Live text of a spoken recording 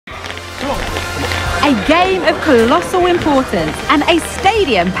A game of colossal importance and a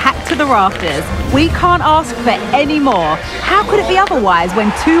stadium packed to the rafters. We can't ask for any more. How could it be otherwise when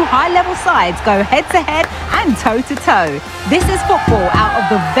two high-level sides go head-to-head and toe-to-toe? This is football out of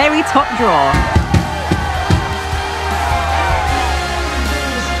the very top draw.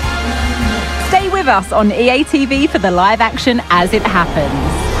 Stay with us on EA TV for the live action as it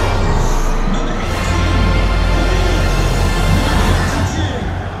happens.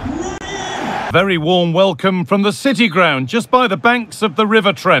 Very warm welcome from the City Ground, just by the banks of the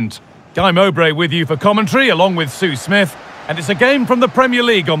River Trent. Guy Mowbray with you for commentary, along with Sue Smith. And it's a game from the Premier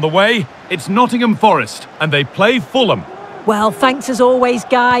League on the way. It's Nottingham Forest, and they play Fulham. Well, thanks as always,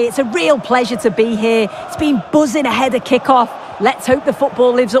 Guy. It's a real pleasure to be here. It's been buzzing ahead of kick-off. Let's hope the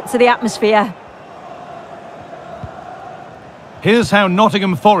football lives up to the atmosphere. Here's how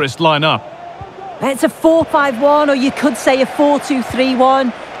Nottingham Forest line up. It's a 4-5-1, or you could say a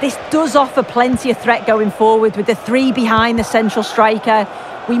 4-2-3-1. This does offer plenty of threat going forward with the three behind the central striker.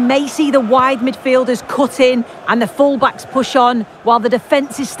 We may see the wide midfielders cut in and the fullbacks push on, while the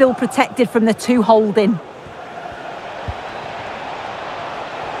defence is still protected from the two holding.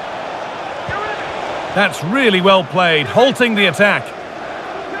 That's really well played, halting the attack.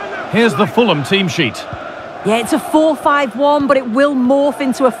 Here's the Fulham team sheet. Yeah, it's a 4-5-1, but it will morph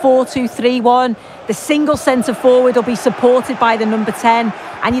into a 4-2-3-1. The single centre-forward will be supported by the number 10,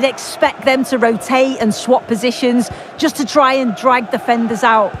 and you'd expect them to rotate and swap positions just to try and drag defenders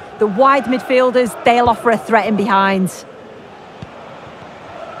out. The wide midfielders, they'll offer a threat in behind.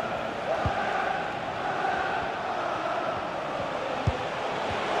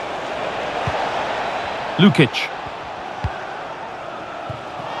 Lukic.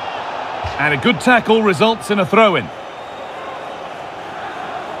 And a good tackle results in a throw-in.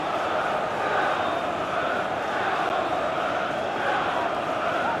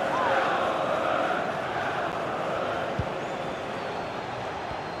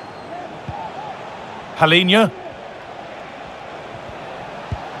 Halinha.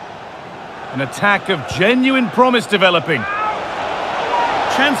 An attack of genuine promise developing.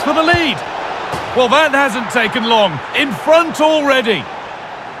 Chance for the lead. Well, that hasn't taken long. In front already.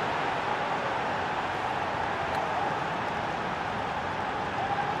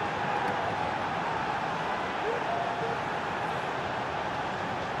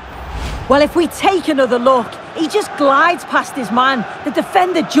 Well, if we take another look, he just glides past his man. The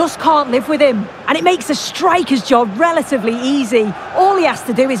defender just can't live with him. And it makes the striker's job relatively easy. All he has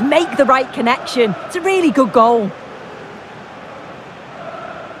to do is make the right connection. It's a really good goal.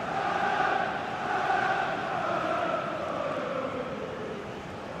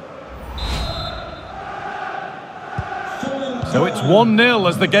 So it's 1-0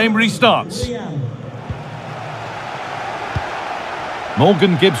 as the game restarts.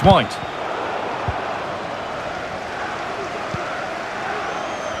 Morgan Gibbs-White.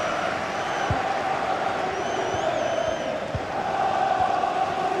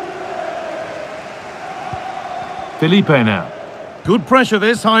 Felipe now. Good pressure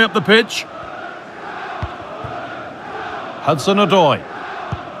this, high up the pitch. Hudson-Odoi.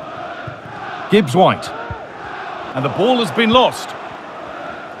 Gibbs-White. And the ball has been lost.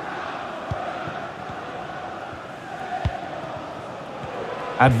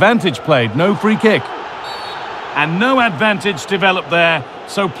 Advantage played, no free kick. And no advantage developed there,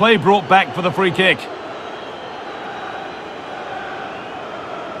 so play brought back for the free kick.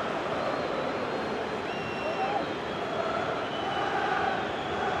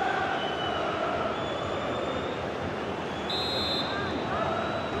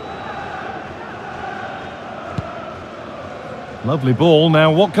 Lovely ball,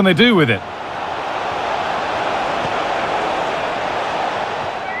 now what can they do with it?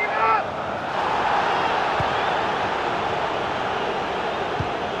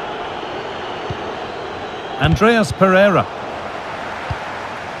 Andreas Pereira.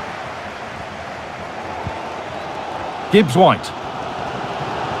 Gibbs-White.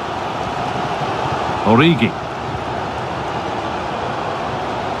 Origi.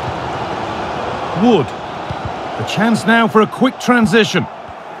 Wood. A chance now for a quick transition.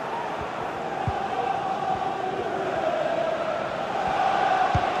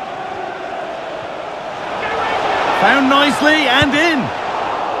 Found nicely and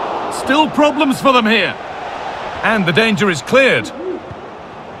in. Still problems for them here. And the danger is cleared.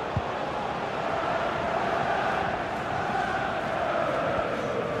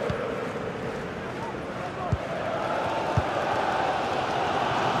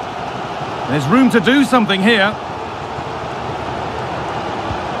 There's room to do something here.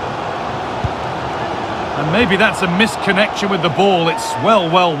 And Maybe that's a misconnection with the ball. It's well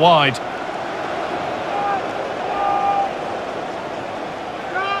wide.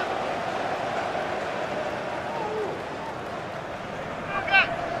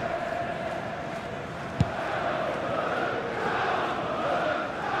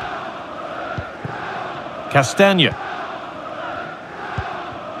 Castagna.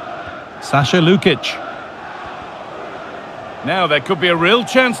 Sasha Lukic. Now there could be a real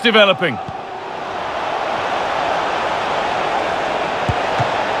chance developing.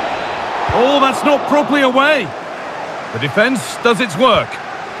 Oh, that's not properly away. The defence does its work.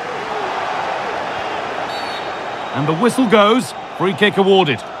 And the whistle goes. Free kick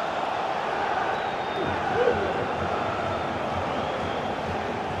awarded.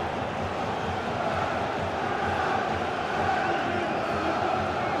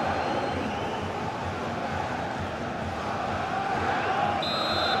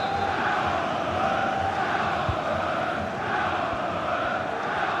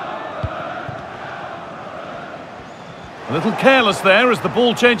 A little careless there as the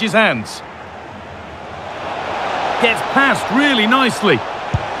ball changes hands. Gets past really nicely.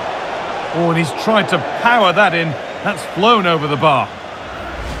 Oh, and he's tried to power that in. That's flown over the bar.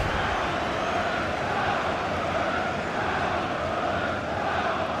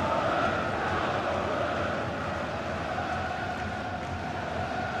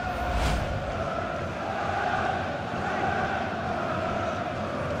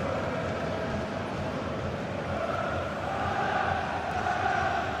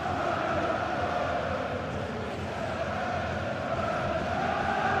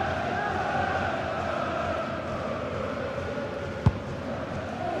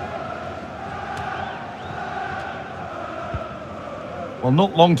 Well,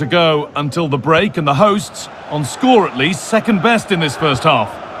 not long to go until the break, and the hosts, on score at least, second best in this first half.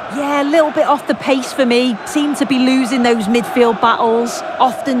 Yeah, a little bit off the pace for me. Seem to be losing those midfield battles,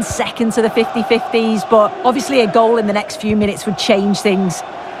 often second to the 50-50s, but obviously a goal in the next few minutes would change things.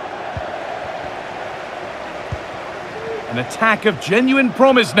 An attack of genuine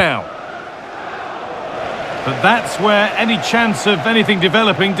promise now. But that's where any chance of anything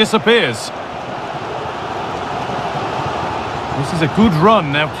developing disappears. This is a good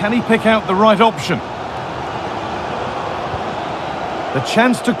run. Now, can he pick out the right option? The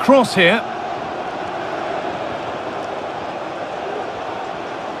chance to cross here.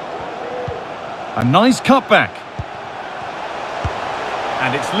 A nice cutback.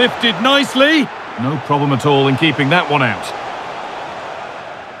 And it's lifted nicely. No problem at all in keeping that one out.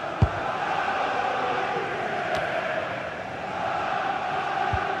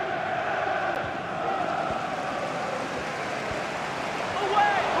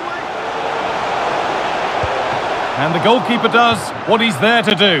 And the goalkeeper does what he's there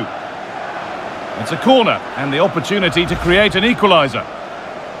to do. It's a corner and the opportunity to create an equaliser.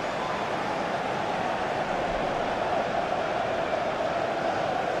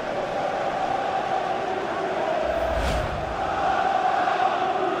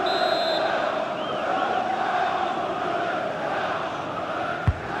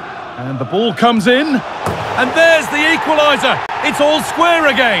 And the ball comes in. And there's the equaliser. It's all square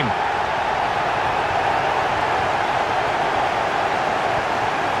again.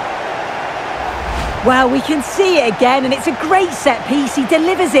 Well, we can see it again, and it's a great set piece. He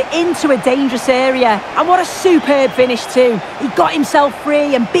delivers it into a dangerous area. And what a superb finish too. He got himself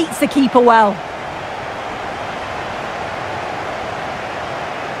free and beats the keeper well.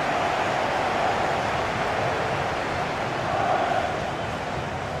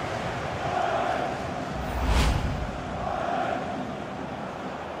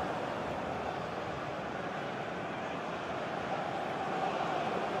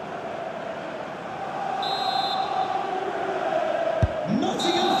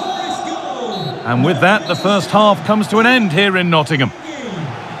 And with that, the first half comes to an end here in Nottingham.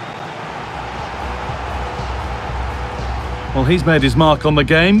 Well, he's made his mark on the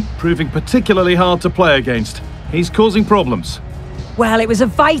game, proving particularly hard to play against. He's causing problems. Well, it was a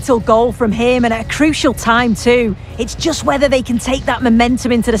vital goal from him and at a crucial time too. It's just whether they can take that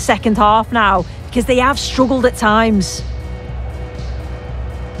momentum into the second half now, because they have struggled at times.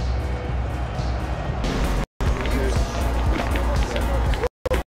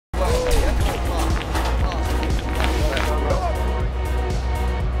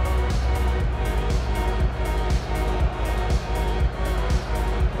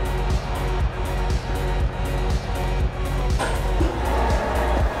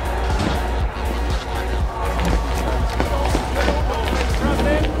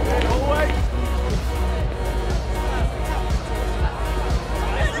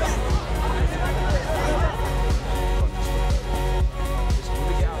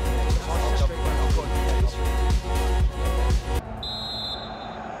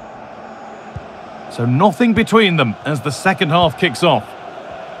 So nothing between them as the second half kicks off.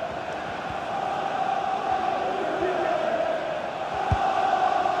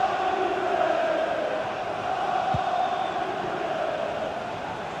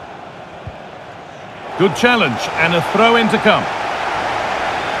 Good challenge and a throw in to come.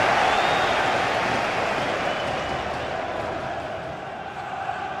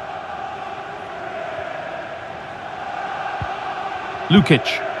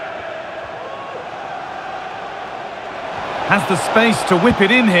 Lukic has the space to whip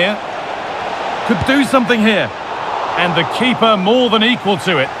it in here. Could do something here. And the keeper more than equal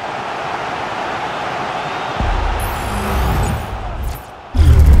to it.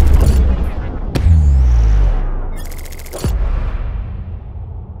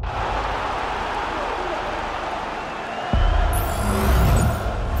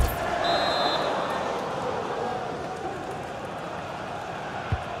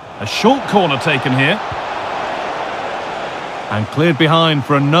 A short corner taken here. And cleared behind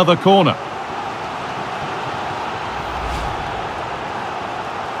for another corner.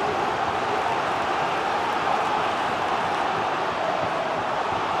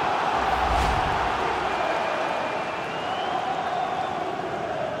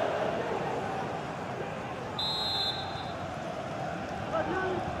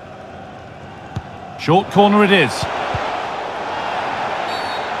 Short corner it is.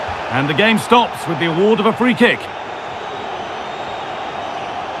 And the game stops with the award of a free kick.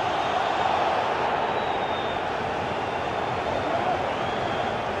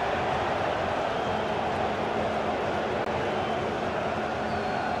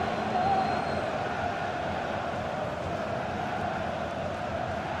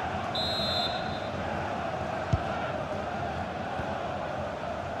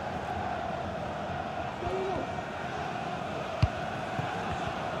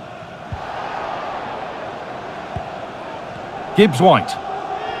 Gibbs-White.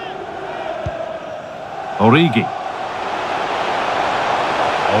 Origi.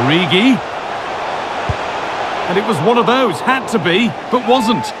 Origi. And it was one of those, had to be, but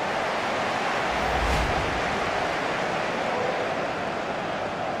wasn't.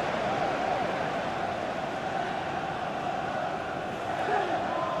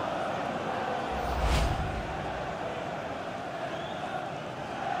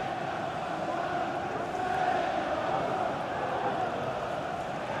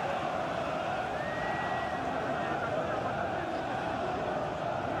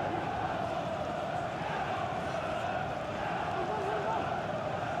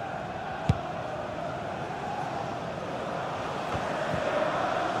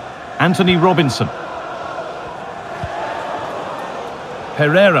 Anthony Robinson.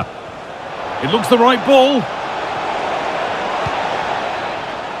 Pereira. It looks the right ball.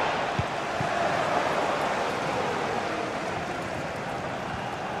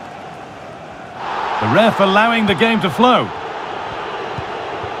 The ref allowing the game to flow.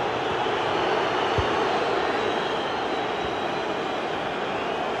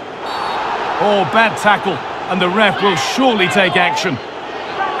 Oh, bad tackle, and the ref will surely take action.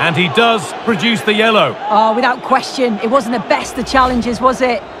 And he does produce the yellow. Oh, without question, it wasn't the best of challenges, was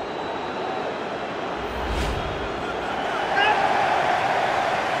it?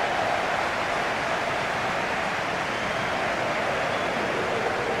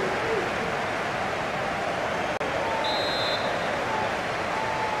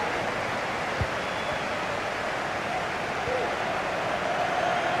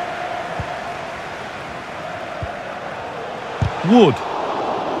 Wood.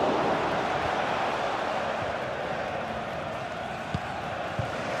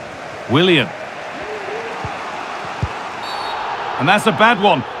 Willian. And that's a bad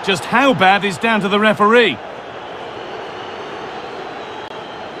one. Just how bad is down to the referee.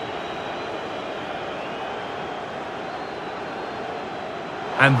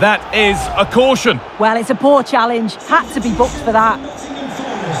 And that is a caution. Well, it's a poor challenge. Had to be booked for that.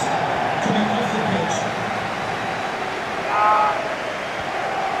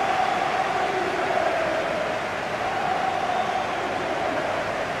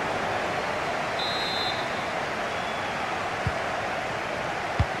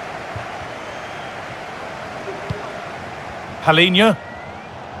 Palhinha.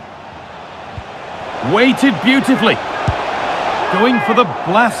 Waited beautifully. Going for the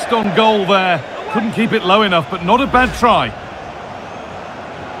blast on goal there. Couldn't keep it low enough, but not a bad try.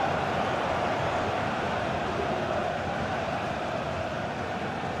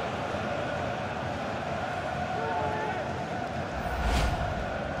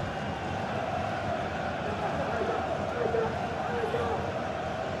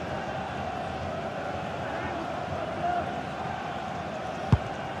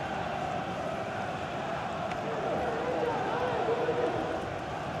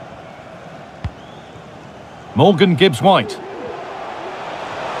 Morgan Gibbs-White.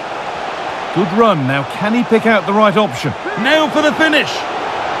 Good run. Now, can he pick out the right option? Now for the finish.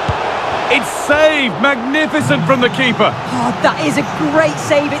 It's saved. Magnificent from the keeper. Oh, that is a great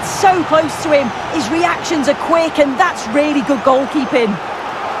save. It's so close to him. His reactions are quick, and that's really good goalkeeping.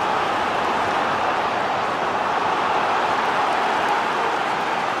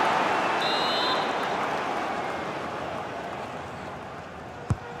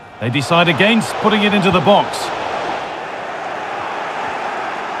 They decide against putting it into the box.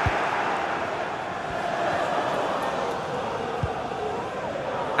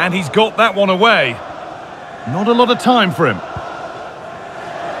 And he's got that one away. Not a lot of time for him.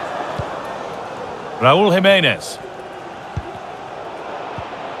 Raúl Jiménez.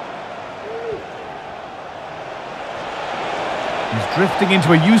 He's drifting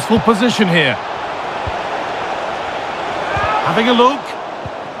into a useful position here. Having a look.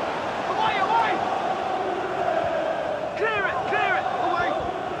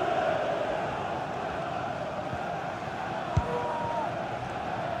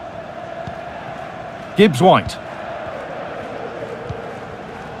 Gibbs-White.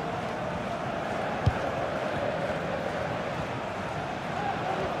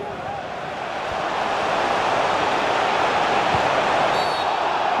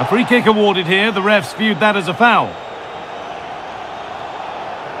 A free kick awarded here. The refs viewed that as a foul.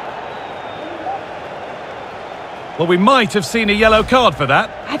 Well, we might have seen a yellow card for that.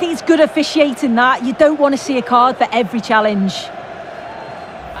 I think it's good officiating that. You don't want to see a card for every challenge.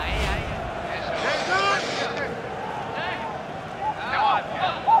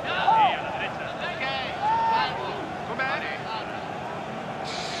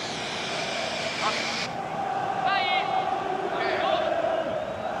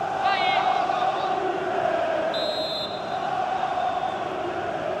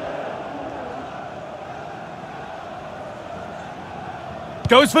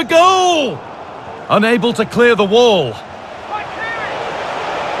 Goes for goal! Unable to clear the wall.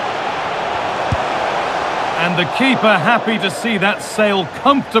 And the keeper happy to see that sail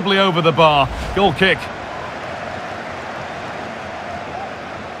comfortably over the bar. Goal kick.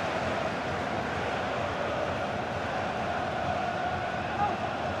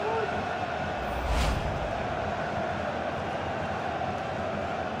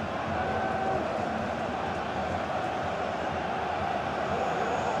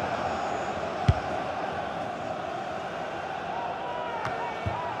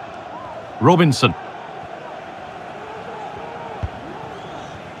 Robinson.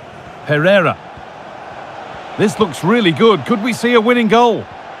 Pereira. This looks really good. Could we see a winning goal?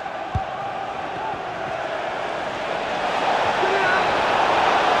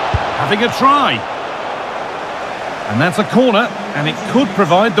 Having a try. And that's a corner, and it could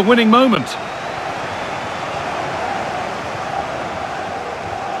provide the winning moment.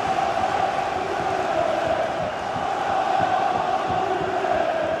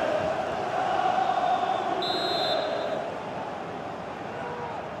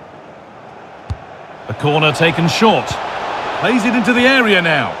 The corner taken short. Plays it into the area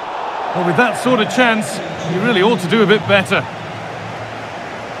now. Well, with that sort of chance, you really ought to do a bit better.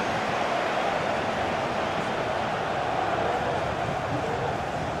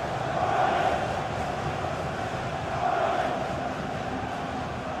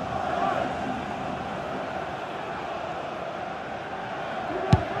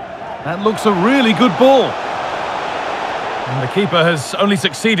 That looks a really good ball. And the keeper has only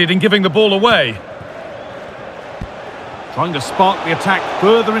succeeded in giving the ball away. Trying to spark the attack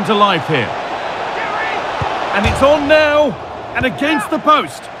further into life here. And it's on now, and against the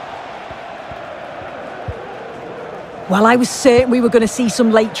post. Well, I was certain we were going to see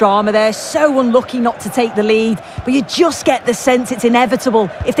some late drama there. So unlucky not to take the lead. But you just get the sense it's inevitable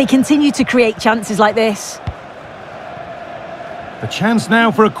if they continue to create chances like this. The chance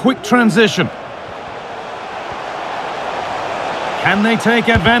now for a quick transition. Can they take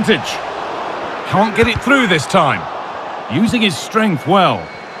advantage? Can't get it through this time. Using his strength well.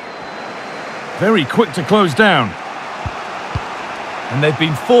 Very quick to close down. And they've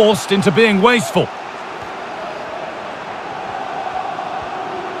been forced into being wasteful.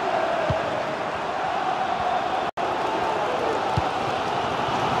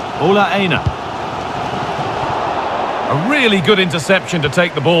 Ola Aina. A really good interception to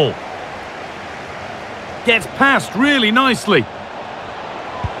take the ball. Gets past really nicely.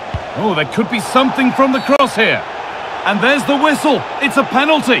 Oh, there could be something from the cross here. And there's the whistle. It's a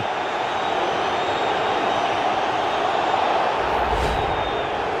penalty.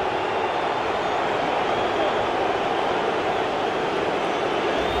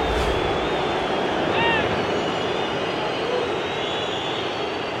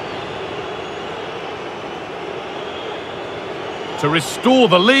 to restore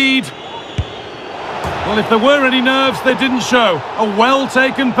the lead. Well, if there were any nerves, they didn't show. A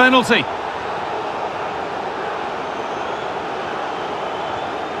well-taken penalty.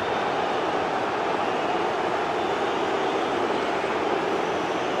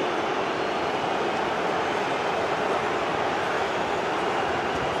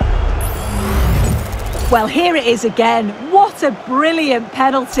 Well, here it is again. What a brilliant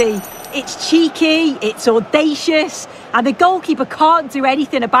penalty. It's cheeky, it's audacious, and the goalkeeper can't do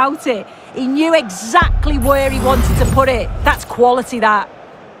anything about it. He knew exactly where he wanted to put it. That's quality, that.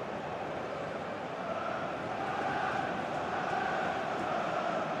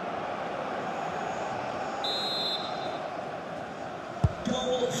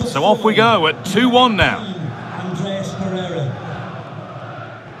 So off we go at 2-1 now.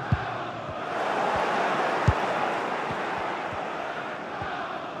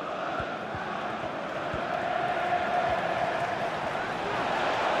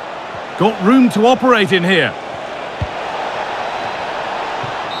 Got room to operate in here.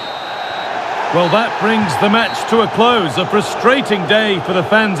 Well, that brings the match to a close. A frustrating day for the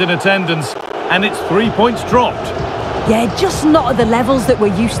fans in attendance, and it's 3 points dropped. Yeah, just not at the levels that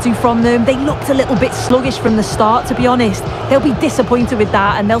we're used to from them. They looked a little bit sluggish from the start, to be honest. They'll be disappointed with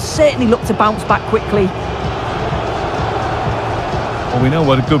that, and they'll certainly look to bounce back quickly. Well, we know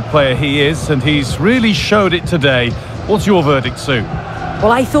what a good player he is, and he's really showed it today. What's your verdict, Sue?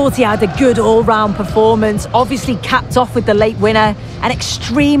 Well, I thought he had a good all-round performance, obviously capped off with the late winner, an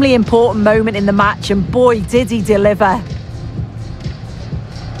extremely important moment in the match, and boy, did he deliver.